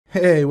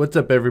Hey, what's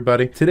up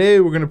everybody? Today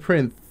we're going to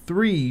print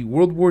 3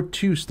 World War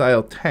II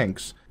style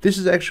tanks. This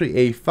is actually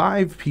a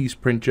 5-piece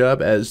print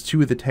job, as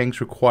 2 of the tanks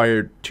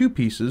required 2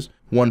 pieces,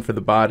 one for the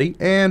body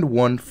and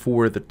one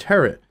for the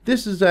turret.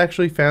 This is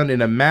actually found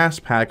in a mass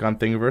pack on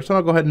Thingiverse, and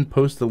I'll go ahead and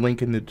post the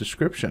link in the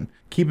description.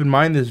 Keep in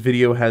mind this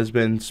video has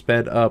been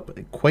sped up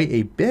quite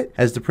a bit,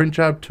 as the print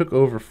job took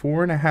over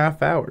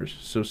 4.5 hours,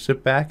 so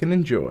sit back and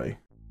enjoy.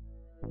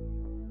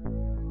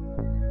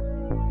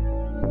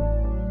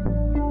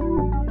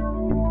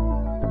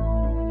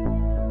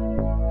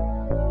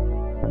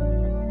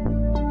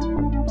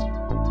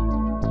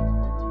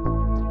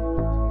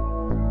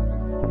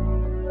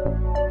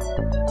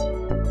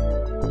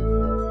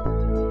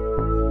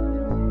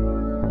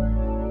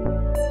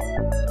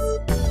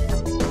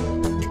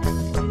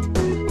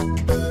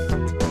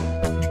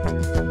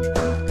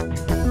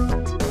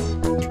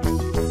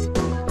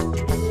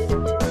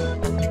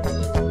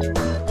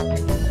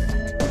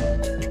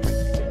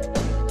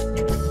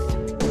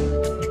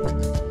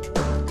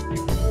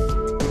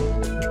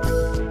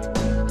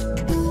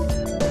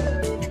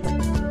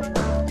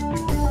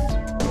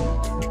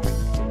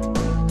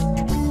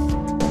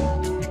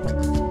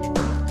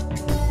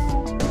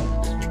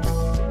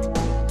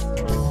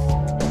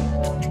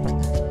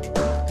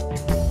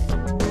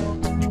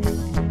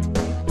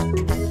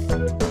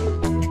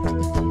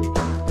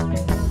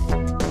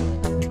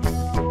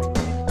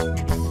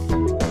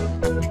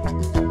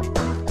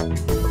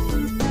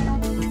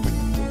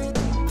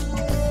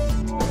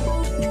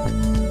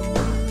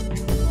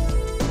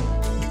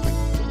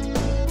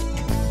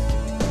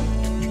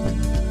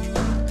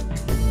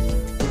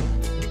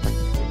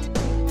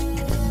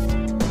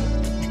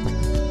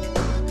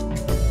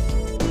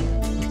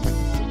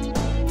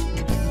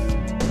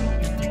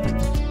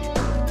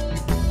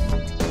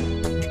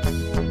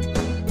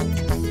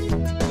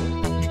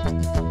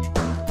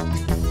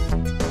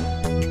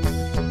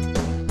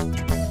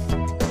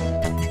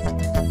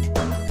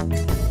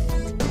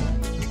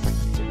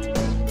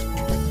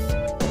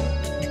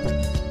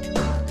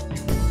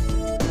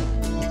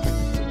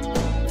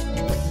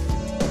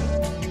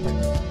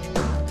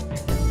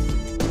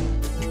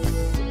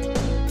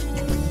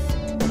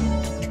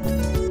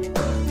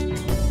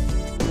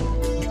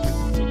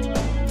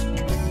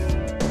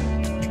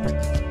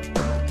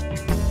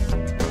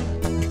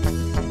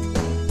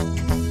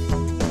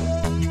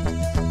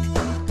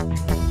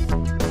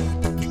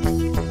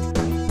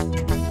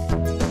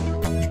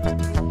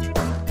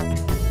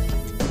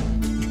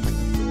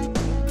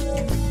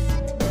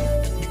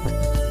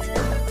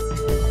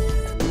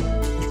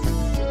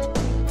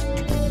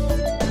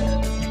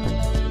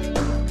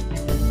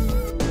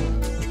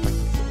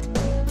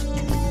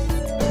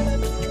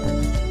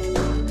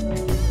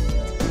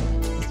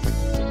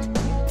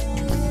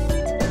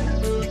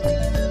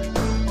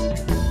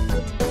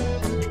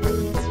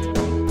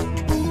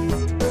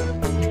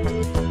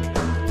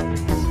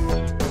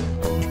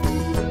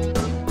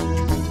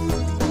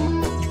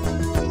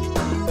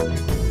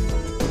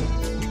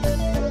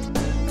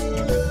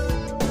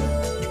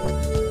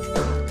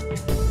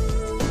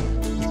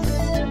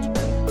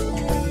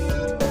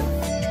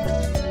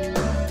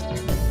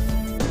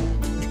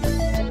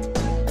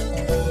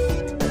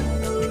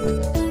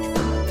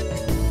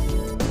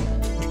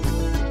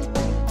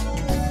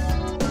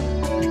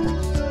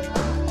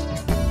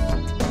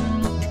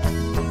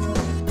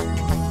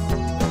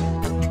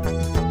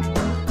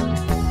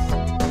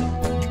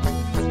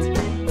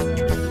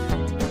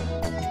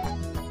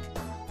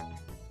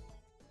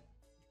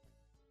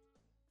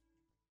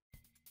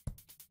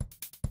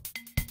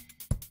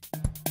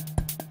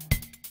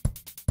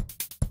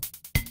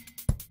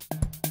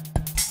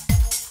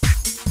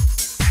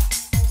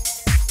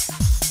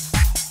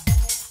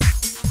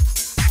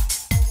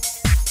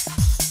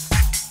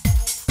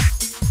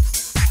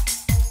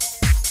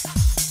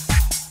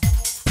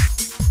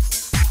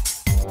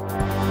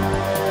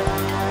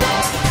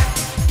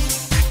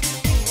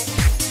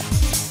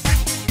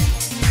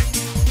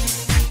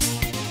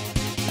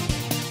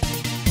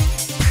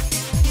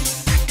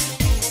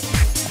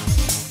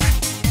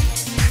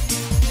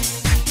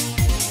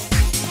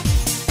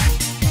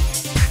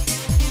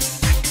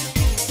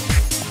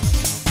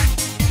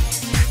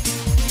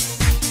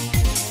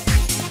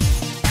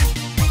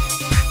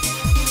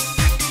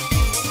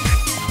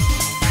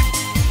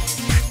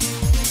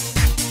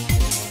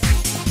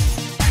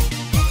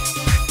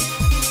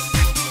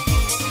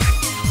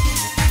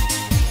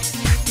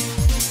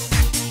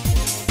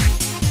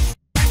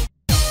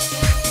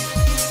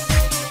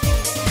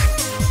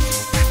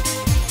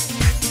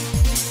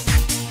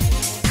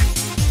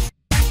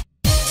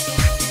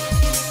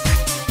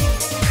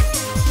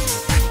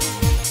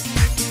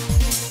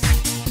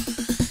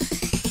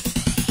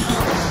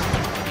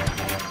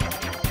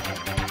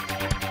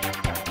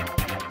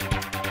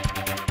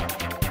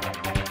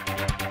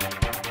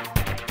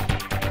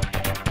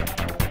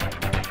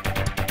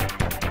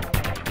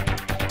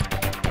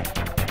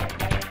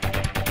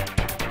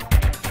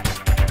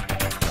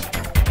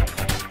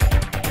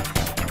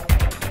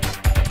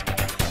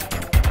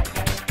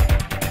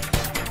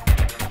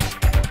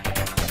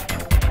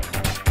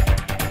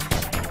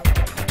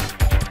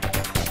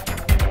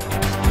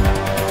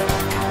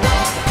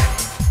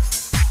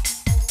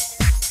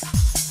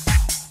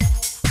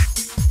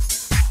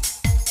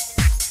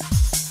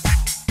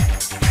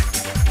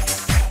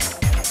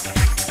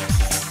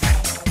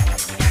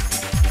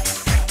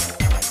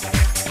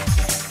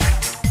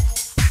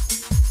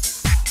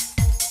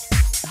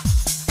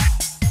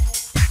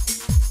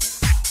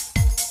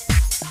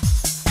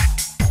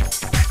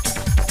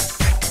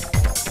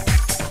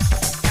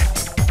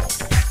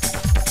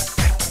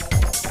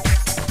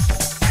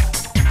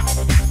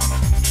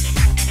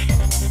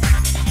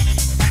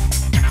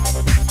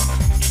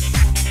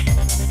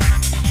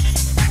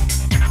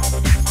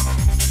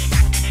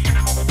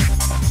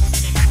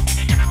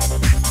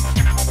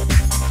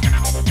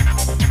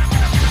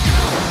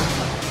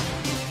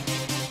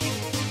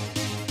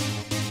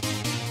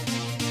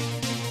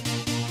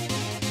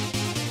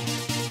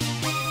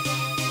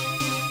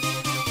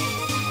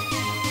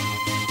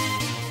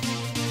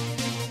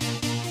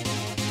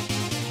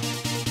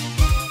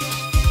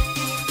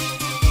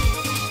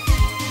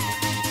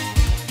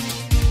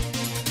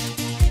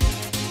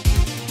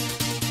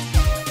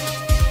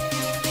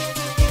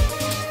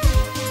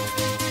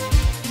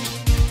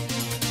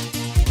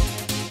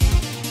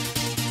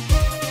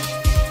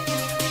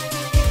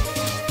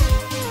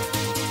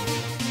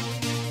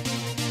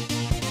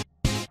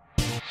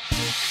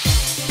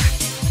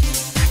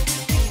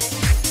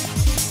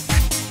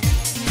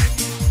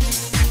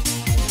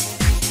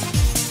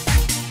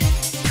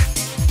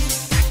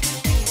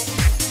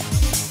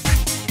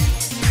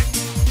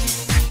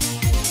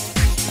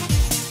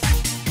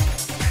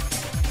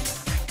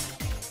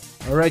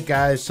 Alright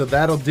guys, so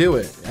that'll do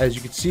it. As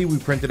you can see, we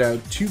printed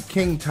out 2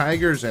 King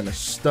Tigers and a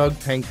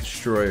Stug Tank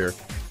Destroyer.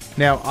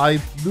 Now,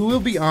 I will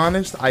be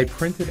honest, I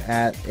printed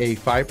at a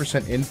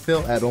 5%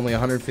 infill at only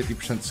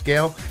 150%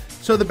 scale,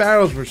 so the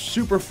barrels were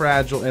super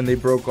fragile and they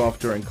broke off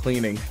during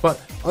cleaning. But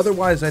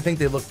otherwise, I think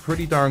they look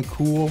pretty darn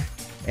cool,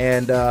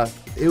 and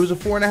it was a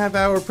 4.5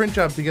 hour print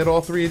job to get all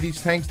 3 of these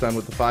tanks done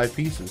with the 5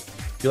 pieces.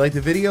 If you liked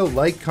the video,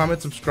 like,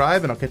 comment,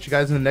 subscribe, and I'll catch you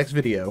guys in the next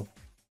video.